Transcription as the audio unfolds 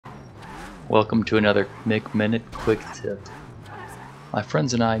Welcome to another Mick Minute Quick Tip. My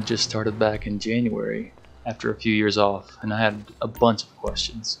friends and I just started back in January after a few years off, and I had a bunch of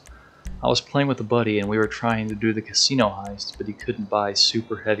questions. I was playing with a buddy and we were trying to do the casino heist, but he couldn't buy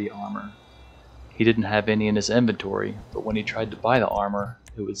super heavy armor. He didn't have any in his inventory, but when he tried to buy the armor,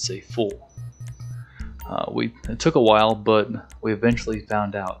 it would say full. It took a while, but we eventually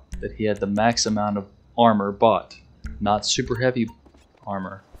found out that he had the max amount of armor bought, not super heavy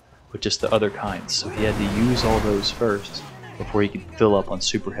armor, but just the other kinds. So he had to use all those first before he could fill up on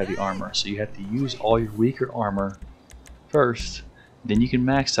super heavy armor. So you have to use all your weaker armor first, then you can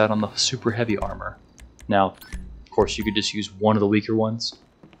max out on the super heavy armor. Now, of course, you could just use one of the weaker ones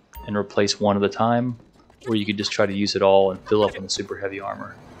and replace one at a time, or you could just try to use it all and fill up on the super heavy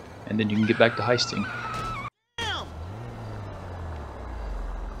armor, and then you can get back to heisting.